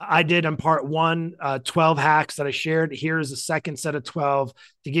I did in part one, 12 hacks that I shared. Here's a second set of 12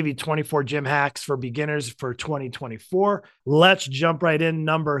 to give you 24 gym hacks for beginners for 2024. Let's jump right in.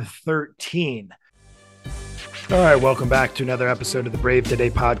 Number 13. All right, welcome back to another episode of the Brave Today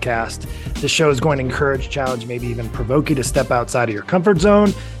podcast. This show is going to encourage, challenge, maybe even provoke you to step outside of your comfort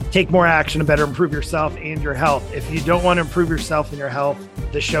zone, take more action to better improve yourself and your health. If you don't want to improve yourself and your health,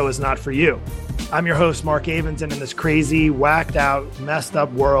 this show is not for you. I'm your host, Mark Avens, and in this crazy, whacked out, messed up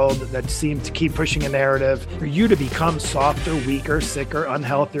world that seems to keep pushing a narrative for you to become softer, weaker, sicker,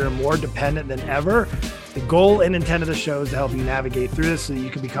 unhealthier, and more dependent than ever, the goal and intent of the show is to help you navigate through this so that you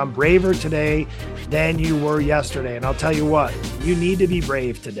can become braver today than you were yesterday. And I'll tell you what, you need to be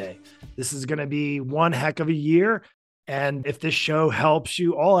brave today. This is going to be one heck of a year. And if this show helps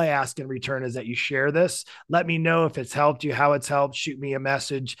you, all I ask in return is that you share this. Let me know if it's helped you, how it's helped. Shoot me a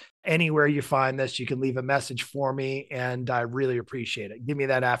message. Anywhere you find this, you can leave a message for me, and I really appreciate it. Give me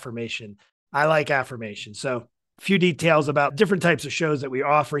that affirmation. I like affirmation. So a few details about different types of shows that we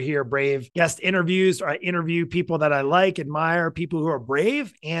offer here. Brave guest interviews. I interview people that I like, admire, people who are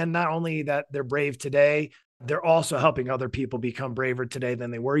brave. And not only that they're brave today, they're also helping other people become braver today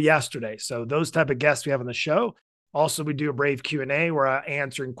than they were yesterday. So those type of guests we have on the show. Also, we do a Brave Q&A where I'm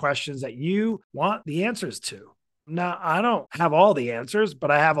answering questions that you want the answers to. Now, I don't have all the answers, but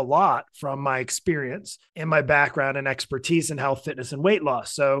I have a lot from my experience and my background and expertise in health, fitness, and weight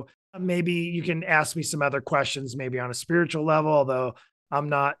loss. So maybe you can ask me some other questions, maybe on a spiritual level, although I'm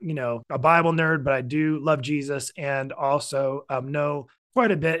not, a Bible nerd, but I do love Jesus and also know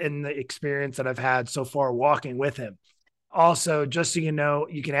quite a bit in the experience that I've had so far walking with him. Also, just so you know,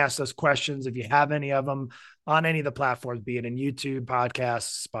 you can ask those questions if you have any of them on any of the platforms, be it in YouTube,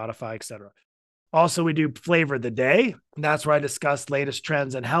 podcasts, Spotify, etc. Also, we do Flavor of the Day. And that's where I discuss latest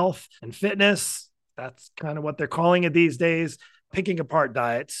trends in health and fitness. That's kind of what they're calling it these days. Picking apart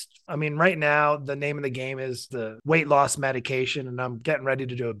diets. I mean, right now, the name of the game is the weight loss medication, and I'm getting ready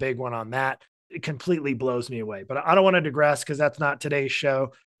to do a big one on that. It completely blows me away, but I don't want to digress because that's not today's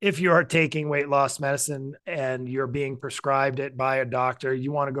show. If you are taking weight loss medicine and you're being prescribed it by a doctor,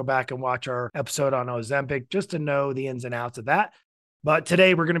 you want to go back and watch our episode on Ozempic just to know the ins and outs of that. But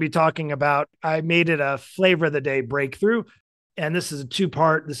today we're going to be talking about, I made it a Flavor of the Day breakthrough. And this is a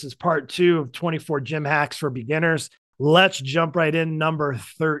two-part. This is part 2 of 24 gym hacks for beginners. Let's jump right in. Number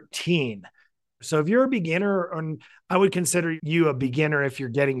 13. So if you're a beginner, and I would consider you a beginner if you're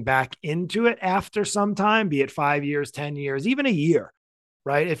getting back into it after some time, be it 5 years, 10 years, even a year.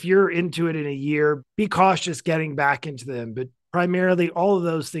 Right? If you're into it in a year, be cautious getting back into them. But primarily all of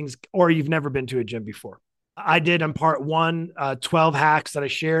those things, or you've never been to a gym before. I did in part one, 12 hacks that I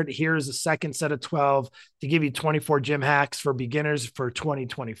shared. Here's a second set of 12 to give you 24 gym hacks for beginners for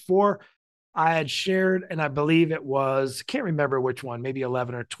 2024. I had shared, and I believe it was, can't remember which one, maybe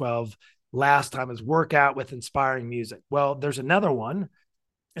 11 or 12 last time, is workout with inspiring music. Well, there's another one,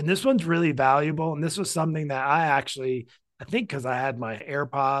 and this one's really valuable. And this was something that I think because I had my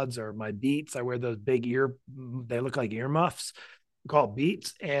AirPods or my Beats, I wear those big they look like earmuffs called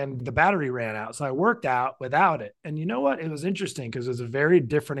Beats, and the battery ran out. So I worked out without it. And you know what? It was interesting because it was a very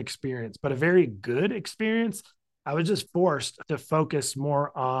different experience, but a very good experience. I was just forced to focus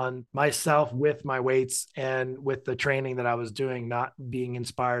more on myself with my weights and with the training that I was doing, not being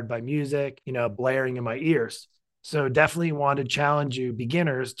inspired by music, blaring in my ears. So definitely want to challenge you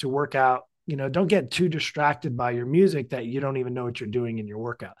beginners to work out. Don't get too distracted by your music that you don't even know what you're doing in your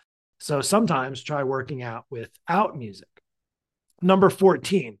workout. So sometimes try working out without music. Number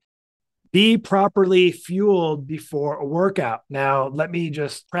 14, be properly fueled before a workout. Now, let me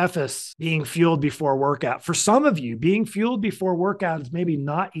just preface being fueled before a workout. For some of you, being fueled before workout is maybe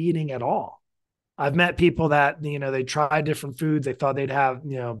not eating at all. I've met people that, they tried different foods. They thought they'd have,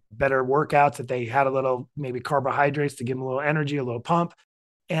 better workouts, that they had a little, maybe carbohydrates to give them a little energy, a little pump.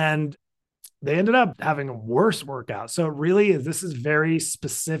 And they ended up having a worse workout. So this is very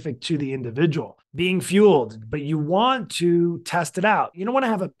specific to the individual being fueled, but you want to test it out. You don't want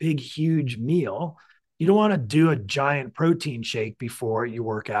to have a big, huge meal. You don't want to do a giant protein shake before you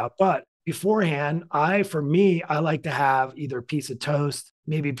work out, but beforehand, I like to have either a piece of toast,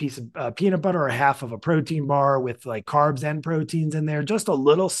 maybe a piece of peanut butter, or half of a protein bar with like carbs and proteins in there, just a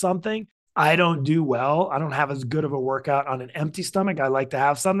little something. I don't do well. I don't have as good of a workout on an empty stomach. I like to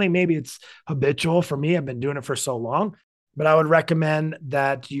have something. Maybe it's habitual for me. I've been doing it for so long. but I would recommend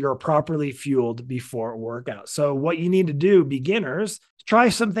that you're properly fueled before a workout. So what you need to do, beginners, try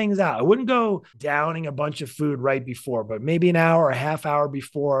some things out. I wouldn't go downing a bunch of food right before, but maybe an hour, a half hour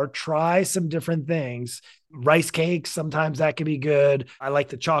before, try some different things. Rice cakes, sometimes that can be good. I like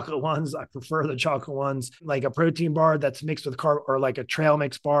the chocolate ones. I prefer the chocolate ones, like a protein bar that's mixed with carb, or like a trail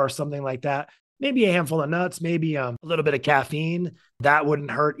mix bar or something like that. Maybe a handful of nuts, maybe a little bit of caffeine. That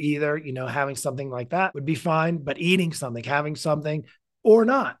wouldn't hurt either. Having something like that would be fine, but eating something, having something or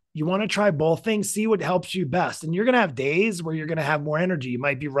not. You want to try both things, see what helps you best. And you're going to have days where you're going to have more energy. You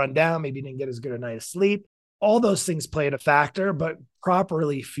might be run down, maybe you didn't get as good a night of sleep. All those things play a factor, but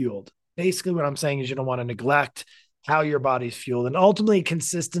properly fueled. Basically, what I'm saying is you don't want to neglect how your body's fueled. And ultimately,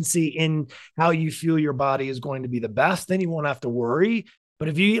 consistency in how you fuel your body is going to be the best. Then you won't have to worry. But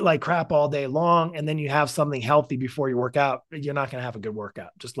if you eat like crap all day long and then you have something healthy before you work out, you're not going to have a good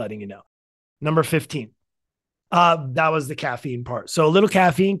workout. Just letting you know. Number 15. That was the caffeine part. So a little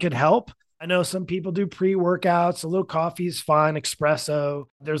caffeine could help. I know some people do pre-workouts. A little coffee is fine, espresso.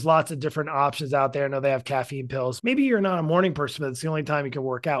 There's lots of different options out there. I know they have caffeine pills. Maybe you're not a morning person, but it's the only time you can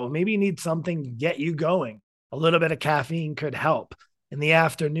work out. Well, maybe you need something to get you going. A little bit of caffeine could help in the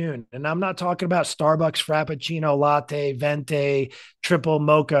afternoon. And I'm not talking about Starbucks Frappuccino, latte, venti, triple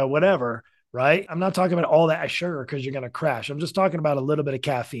mocha, whatever, right? I'm not talking about all that sugar because you're going to crash. I'm just talking about a little bit of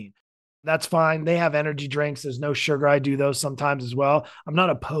caffeine. That's fine. They have energy drinks. There's no sugar. I do those sometimes as well. I'm not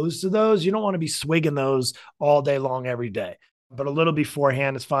opposed to those. You don't want to be swigging those all day long every day, but a little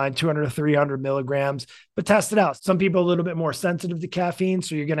beforehand is fine. 200 to 300 milligrams, but test it out. Some people are a little bit more sensitive to caffeine.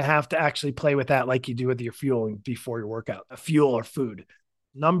 So you're going to have to actually play with that like you do with your fueling before your workout, a fuel or food.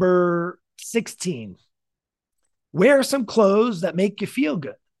 Number 16, wear some clothes that make you feel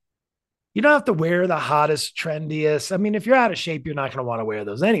good. You don't have to wear the hottest, trendiest. I mean, if you're out of shape, you're not going to want to wear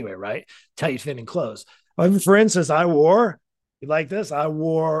those anyway, right? Tight fitting clothes. For instance, you like this? I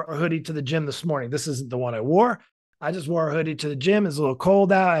wore a hoodie to the gym this morning. This isn't the one I wore. I just wore a hoodie to the gym. It's a little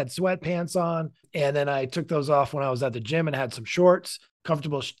cold out. I had sweatpants on. And then I took those off when I was at the gym and had some shorts,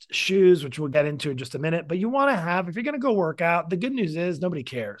 comfortable shoes, which we'll get into in just a minute. But you want to have, if you're going to go work out, the good news is nobody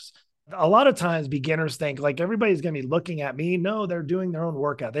cares. A lot of times beginners think like everybody's going to be looking at me. No, they're doing their own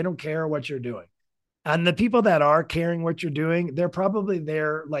workout. They don't care what you're doing. And the people that are caring what you're doing, they're probably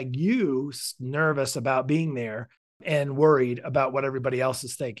there like you, nervous about being there and worried about what everybody else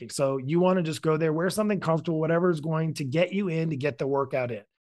is thinking. So you want to just go there, wear something comfortable, whatever is going to get you in to get the workout in.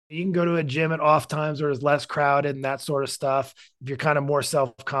 You can go to a gym at off times where it's less crowded and that sort of stuff. If you're kind of more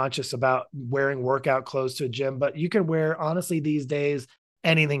self-conscious about wearing workout clothes to a gym, but you can wear, honestly, these days,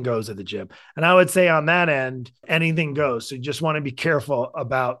 anything goes at the gym. And I would say on that end, anything goes. So you just want to be careful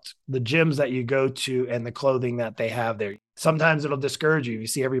about the gyms that you go to and the clothing that they have there. Sometimes it'll discourage you. You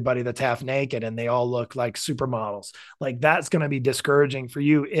see everybody that's half naked and they all look like supermodels. Like that's going to be discouraging for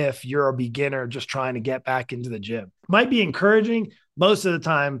you if you're a beginner just trying to get back into the gym. Might be encouraging. Most of the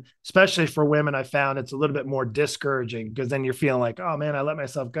time, especially for women, I found it's a little bit more discouraging because then you're feeling like, oh man, I let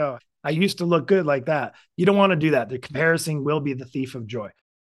myself go. I used to look good like that. You don't want to do that. The comparison will be the thief of joy.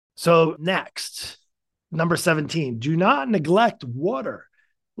 So next, number 17, do not neglect water.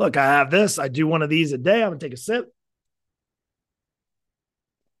 Look, I have this. I do one of these a day. I'm going to take a sip.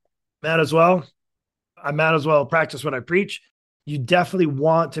 I might as well practice what I preach. You definitely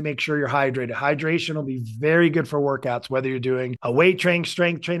want to make sure you're hydrated. Hydration will be very good for workouts, whether you're doing a weight training,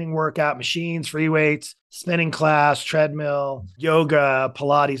 strength training workout, machines, free weights, spinning class, treadmill, yoga,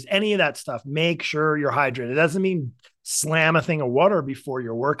 Pilates, any of that stuff. Make sure you're hydrated. It doesn't mean slam a thing of water before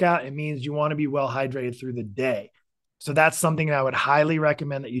your workout. It means you want to be well hydrated through the day. So that's something that I would highly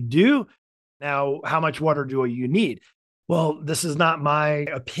recommend that you do. Now, how much water do you need? Well, this is not my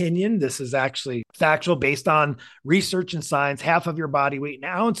opinion. This is actually factual based on research and science. Half of your body weight in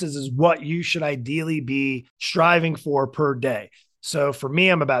ounces is what you should ideally be striving for per day. So for me,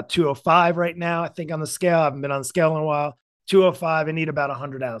 I'm about 205 right now. I think on the scale, I haven't been on the scale in a while. 205, I need about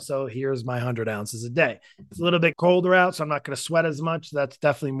 100 ounces. So here's my 100 ounces a day. It's a little bit colder out, so I'm not going to sweat as much. That's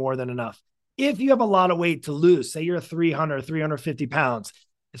definitely more than enough. If you have a lot of weight to lose, say you're 300, 350 pounds,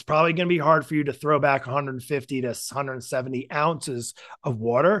 it's probably going to be hard for you to throw back 150 to 170 ounces of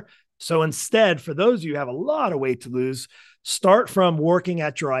water. So instead, for those of you who have a lot of weight to lose, start from working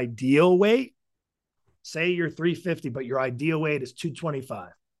at your ideal weight. Say you're 350, but your ideal weight is 225.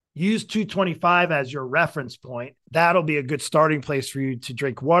 Use 225 as your reference point. That'll be a good starting place for you to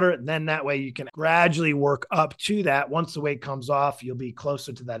drink water. And then that way you can gradually work up to that. Once the weight comes off, you'll be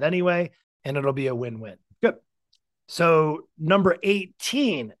closer to that anyway, and it'll be a win-win. Good. So number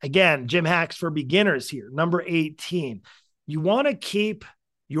 18, again, gym hacks for beginners here. Number 18, you want to keep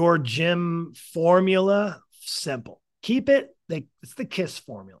your gym formula simple. Keep it, it's the KISS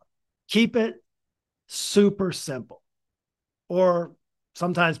formula. Keep it super simple. Or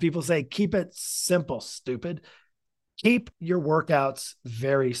sometimes people say, keep it simple, stupid. Keep your workouts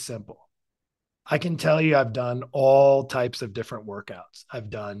very simple. I can tell you I've done all types of different workouts. I've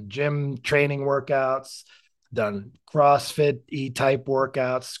done gym training workouts, done CrossFit type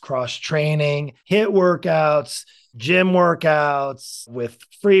workouts, cross training, HIIT workouts, gym workouts with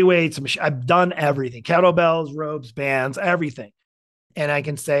free weights. I've done everything, kettlebells, ropes, bands, everything. And I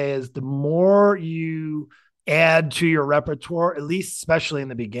can say is the more you add to your repertoire, at least especially in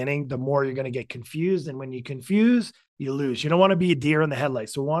the beginning, the more you're going to get confused. And when you confuse, you lose. You don't want to be a deer in the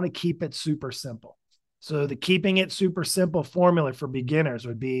headlights. So we want to keep it super simple. So the keeping it super simple formula for beginners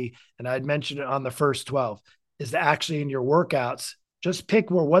would be, and I'd mentioned it on the first 12, is to actually in your workouts, just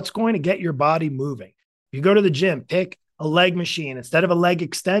pick what's going to get your body moving. If you go to the gym, pick a leg machine. Instead of a leg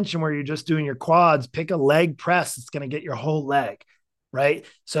extension where you're just doing your quads, pick a leg press that's going to get your whole leg. Right.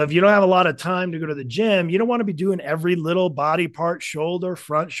 So if you don't have a lot of time to go to the gym, you don't want to be doing every little body part, shoulder,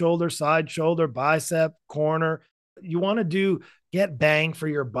 front shoulder, side shoulder, bicep, corner. You want to get bang for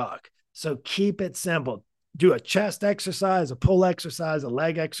your buck. So keep it simple. Do a chest exercise, a pull exercise, a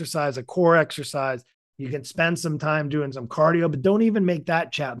leg exercise, a core exercise. You can spend some time doing some cardio, but don't even make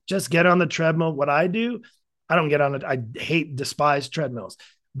that challenge. Just get on the treadmill. What I do, I don't get on it. I despise treadmills.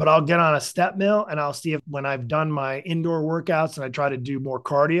 But I'll get on a step mill and I'll see if when I've done my indoor workouts and I try to do more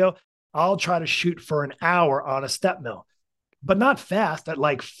cardio, I'll try to shoot for an hour on a step mill, but not fast at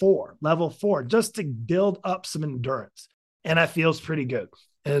like level 4, just to build up some endurance. And that feels pretty good.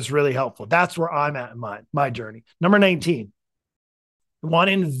 And it's really helpful. That's where I'm at in my journey. Number 19, you want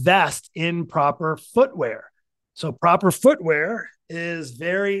to invest in proper footwear. So proper footwear this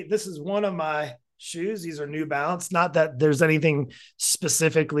is one of my shoes. These are New Balance. Not that there's anything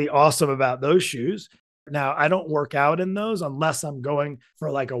specifically awesome about those shoes. Now, I don't work out in those unless I'm going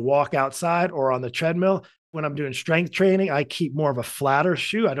for like a walk outside or on the treadmill. When I'm doing strength training, I keep more of a flatter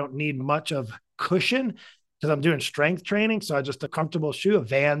shoe. I don't need much of cushion because I'm doing strength training. So I just a comfortable shoe, a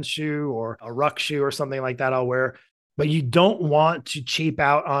Vans shoe or a Ruck shoe or something like that I'll wear. But you don't want to cheap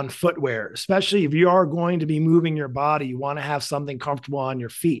out on footwear, especially if you are going to be moving your body. You want to have something comfortable on your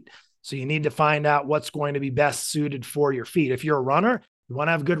feet. So you need to find out what's going to be best suited for your feet. If you're a runner, you want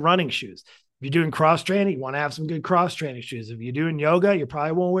to have good running shoes. If you're doing cross training, you want to have some good cross training shoes. If you're doing yoga, you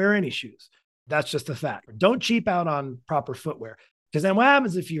probably won't wear any shoes. That's just a fact. Don't cheap out on proper footwear, because then what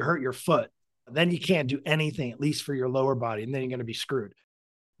happens if you hurt your foot? Then you can't do anything, at least for your lower body, and then you're going to be screwed.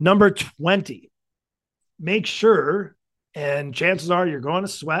 Number 20, make sure, and chances are you're going to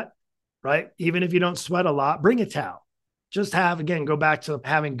sweat, right? Even if you don't sweat a lot, bring a towel. Just go back to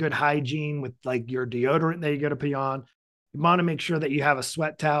having good hygiene with like your deodorant that you got to put on. You want to make sure that you have a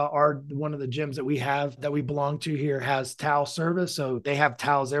sweat towel. One of the gyms that we belong to here has towel service. So they have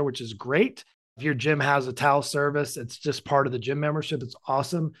towels there, which is great. If your gym has a towel service, it's just part of the gym membership. It's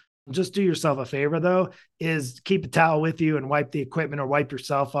awesome. Just do yourself a favor though, is keep a towel with you and wipe the equipment or wipe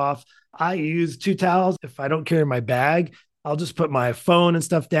yourself off. I use 2 towels. If I don't carry my bag, I'll just put my phone and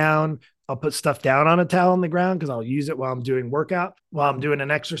stuff down. I'll put stuff down on a towel on the ground because I'll use it while I'm doing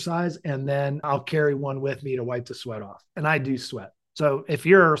an exercise. And then I'll carry one with me to wipe the sweat off. And I do sweat. So if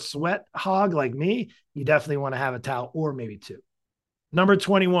you're a sweat hog like me, you definitely want to have a towel or maybe 2. Number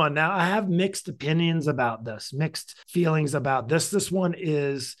 21. Now I have mixed opinions about this, mixed feelings about this. This one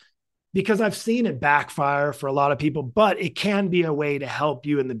is because I've seen it backfire for a lot of people, but it can be a way to help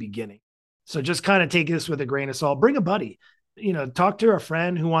you in the beginning. So just kind of take this with a grain of salt. Bring a buddy. Talk to a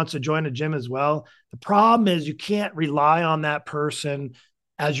friend who wants to join a gym as well. The problem is you can't rely on that person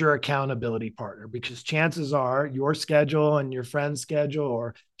as your accountability partner, because chances are your schedule and your friend's schedule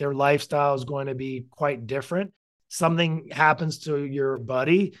or their lifestyle is going to be quite different. Something happens to your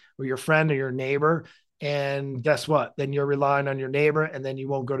buddy or your friend or your neighbor, and guess what? Then you're relying on your neighbor and then you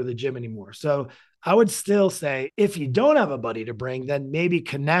won't go to the gym anymore. So I would still say if you don't have a buddy to bring, then maybe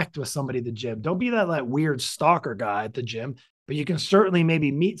connect with somebody at the gym. Don't be that weird stalker guy at the gym, but you can certainly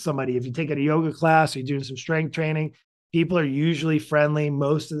maybe meet somebody. If you take a yoga class or you're doing some strength training, people are usually friendly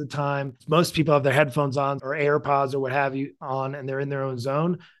most of the time. Most people have their headphones on or AirPods or what have you on, and they're in their own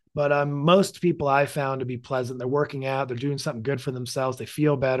zone. But most people I found to be pleasant. They're working out. They're doing something good for themselves. They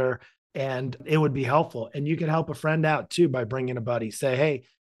feel better, and it would be helpful. And you can help a friend out too by bringing a buddy. Say, hey,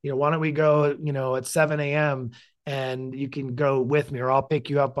 why don't we go, at 7 a.m. and you can go with me, or I'll pick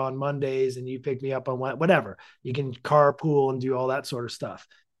you up on Mondays and you pick me up on whatever. You can carpool and do all that sort of stuff.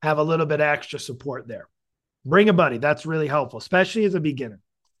 Have a little bit of extra support there. Bring a buddy. That's really helpful, especially as a beginner.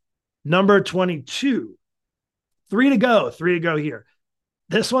 Number 22, 3 to go here.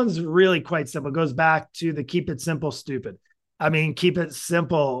 This one's really quite simple. It goes back to the keep it simple, stupid. I mean, keep it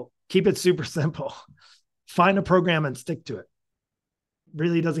simple, keep it super simple. Find a program and stick to it.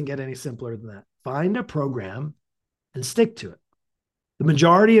 Really doesn't get any simpler than that. Find a program and stick to it. The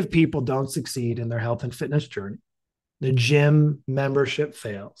majority of people don't succeed in their health and fitness journey. The gym membership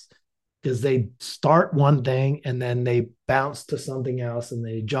fails because they start one thing and then they bounce to something else and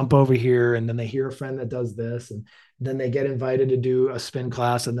they jump over here and then they hear a friend that does this and then they get invited to do a spin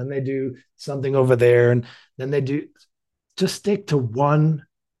class and then they do something over there and then they do. Just stick to one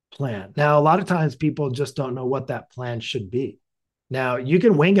plan. Now, a lot of times people just don't know what that plan should be. Now, you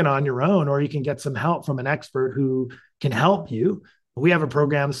can wing it on your own or you can get some help from an expert who can help you. We have a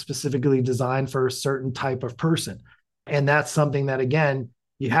program specifically designed for a certain type of person. And that's something that, again,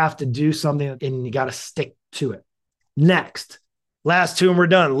 you have to do something and you got to stick to it. Next, last two and we're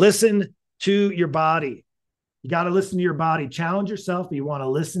done. Listen to your body. You got to listen to your body. Challenge yourself, but you want to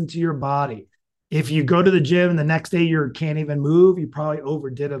listen to your body. If you go to the gym and the next day you can't even move, you probably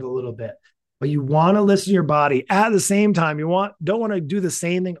overdid it a little bit. But you want to listen to your body. At the same time, don't want to do the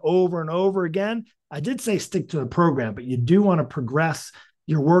same thing over and over again. I did say stick to the program, but you do want to progress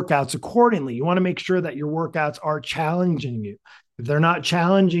your workouts accordingly. You want to make sure that your workouts are challenging you. If they're not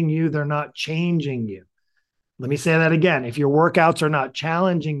challenging you, they're not changing you. Let me say that again. If your workouts are not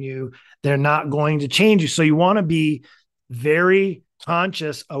challenging you, they're not going to change you. So you want to be very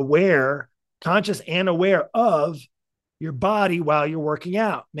conscious and aware of your body while you're working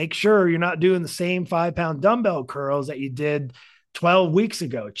out. Make sure you're not doing the same 5-pound dumbbell curls that you did 12 weeks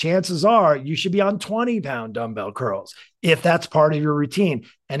ago. Chances are you should be on 20-pound dumbbell curls if that's part of your routine.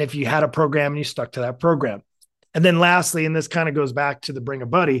 And if you had a program and you stuck to that program. And then lastly, and this kind of goes back to the bring a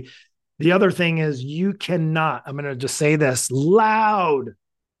buddy, the other thing is I'm going to just say this loud.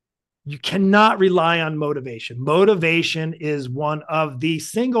 You cannot rely on motivation. Motivation is one of the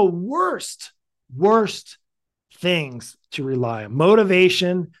single worst things to rely on.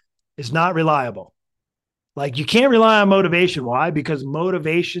 Motivation is not reliable. Like you can't rely on motivation. Why? Because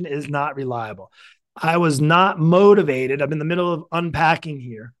motivation is not reliable. I was not motivated. I'm in the middle of unpacking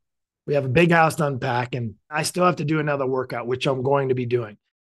here. We have a big house to unpack and I still have to do another workout, which I'm going to be doing.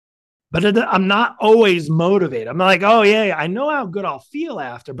 But I'm not always motivated. I'm not like, oh yeah, I know how good I'll feel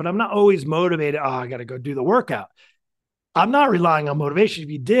after, but I'm not always motivated. Oh, I got to go do the workout. I'm not relying on motivation. If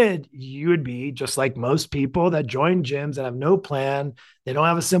you did, you would be just like most people that join gyms that have no plan. They don't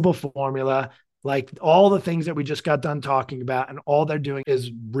have a simple formula, like all the things that we just got done talking about. And all they're doing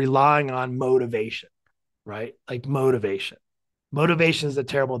is relying on motivation, right? Like motivation. Motivation is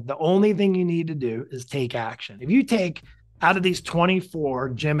the only thing you need to do is take action. If you take out of these 24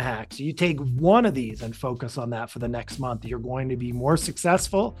 gym hacks, you take one of these and focus on that for the next month, you're going to be more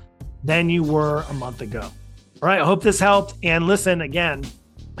successful than you were a month ago. All right, I hope this helped. And listen, again,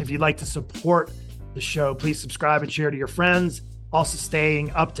 if you'd like to support the show, please subscribe and share to your friends. Also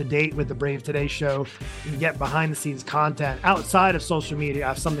staying up to date with the Brave Today show. You can get behind the scenes content outside of social media. I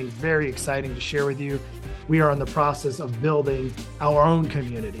have something very exciting to share with you. We are in the process of building our own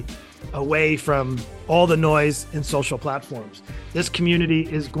community away from all the noise in social platforms. This community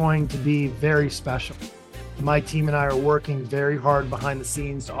is going to be very special. My team and I are working very hard behind the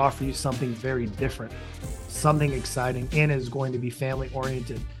scenes to offer you something very different, something exciting, and is going to be family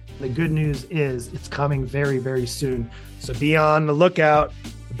oriented. The good news is it's coming very, very soon. So be on the lookout.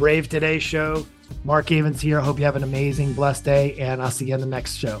 The Brave Today show. Mark Avens here. I hope you have an amazing, blessed day, and I'll see you in the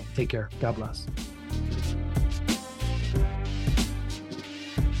next show. Take care. God bless.